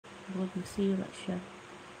Huwag masira siya.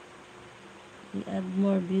 I-add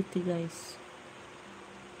more beauty, guys.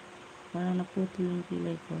 Parang naputol yung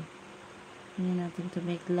kilay ko. Hindi natin to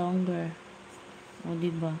make longer. O,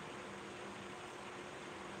 diba?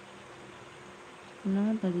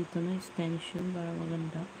 Kailangan pa dito na extension para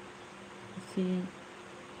maganda. Kasi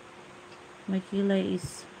my kilay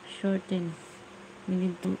is shortened. We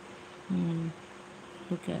need to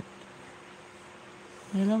look at.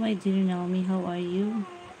 Hello, my dear Naomi. How are you?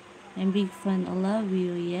 I'm big fan. I love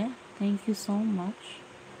you. Yeah. Thank you so much.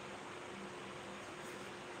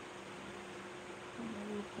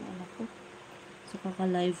 Anak ko. So,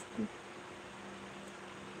 kaka-live ko.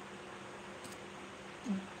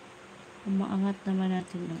 Umaangat naman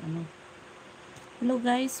natin ng ano. Hello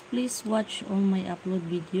guys, please watch all my upload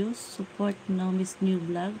videos. Support Naomi's new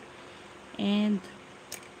vlog. And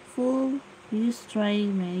full use try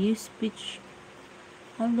my use speech.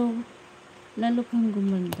 Hello. Lalo kang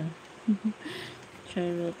gumanda.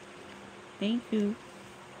 Charlotte. Thank you.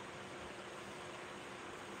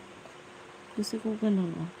 Gusto ko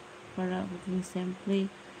ganun para maging simple.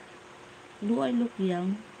 Do I look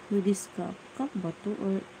young with this cup? Cup ba to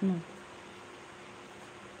or no?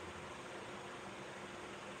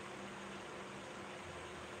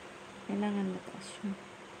 Kailangan mataas siya.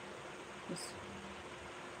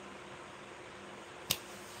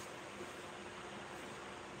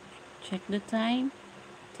 Check the time.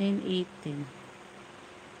 10:18.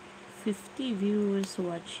 50 viewers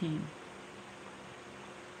watching.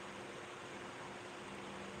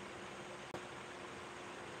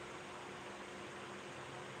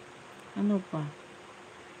 Ano pa?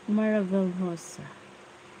 Maravel Rosa.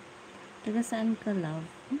 Taga saan ka, love?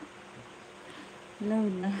 Love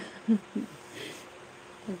na.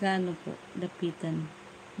 Taga ano po? Dapitan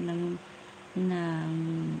ng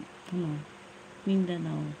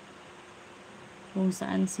Mindanao. Kung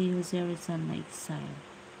saan si Jose Rizal na exile.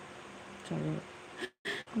 Charot.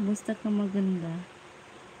 Kumusta ka, maganda?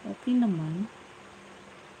 Okay naman.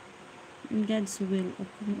 In God's will,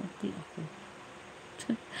 okay ako.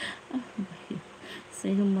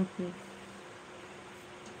 Sa'yo mako.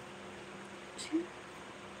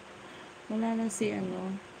 Wala na si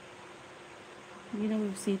hindi na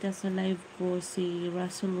magsita sa live ko si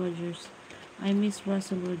Russell Rogers. I miss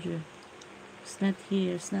Russell Rogers. He's not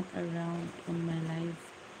here. He's not around on my live.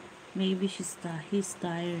 Maybe he's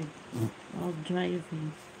tired of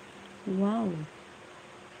driving. Wow.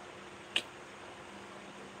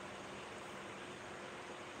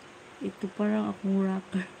 Ito parang akong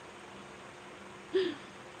rocker.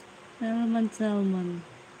 Salman.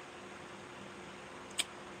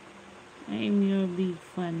 I am your big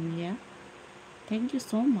fan, yeah? Thank you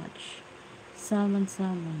so much. Salman.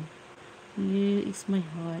 You is my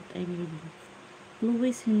heart. I need you.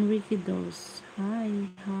 Luis Enrique Dos. Hi,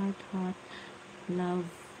 heart. Love.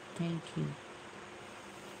 Thank you.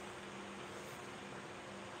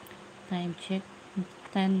 Time check.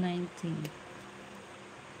 10:19.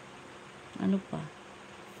 Ano pa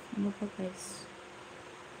guys?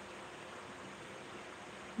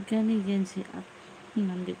 Ganyan si Ak.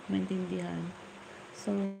 Hindi ko maintindihan.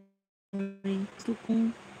 Sorry. Gusto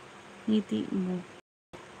kong ngiti mo.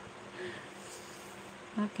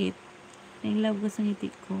 Bakit? Nai-love ka sa ngiti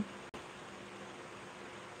ko?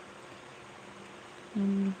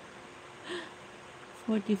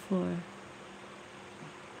 44.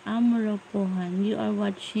 Amoropohan. You are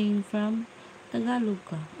watching from Tagalog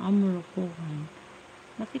ka. Amoropohan.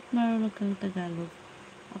 Bakit marunong kang Tagalog?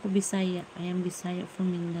 Ako Bisaya. I am Bisaya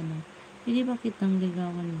from Mindanao. Hindi ba kitang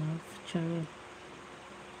ligawan, love? Charot.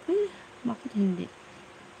 Bakit hindi?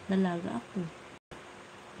 Dalaga ako.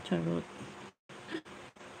 Charot.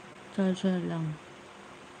 Char lang.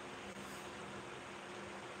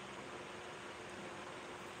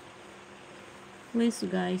 Please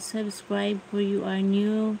guys, subscribe for you are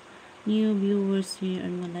new viewers here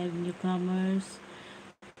on my live, newcomers.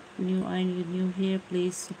 New here,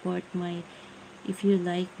 please support my, if you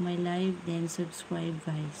like my live, then subscribe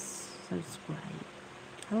guys. Subscribe.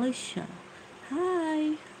 Alicia.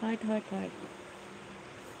 Hi. Heart.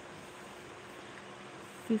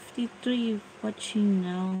 53 watching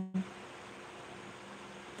now.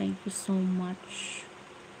 Thank you so much.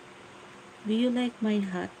 Do you like my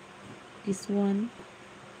hat? This one.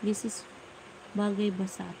 This is bagay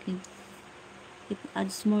ba sa akin? It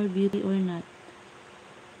adds more beauty or not?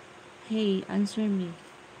 Hey, answer me.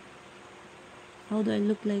 How do I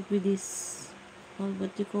look like with this?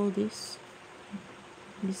 What do you call this?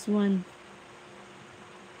 This one.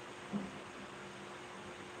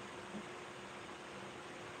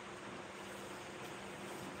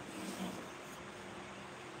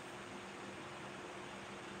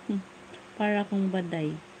 Para akong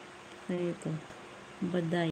baday. Ito, baday.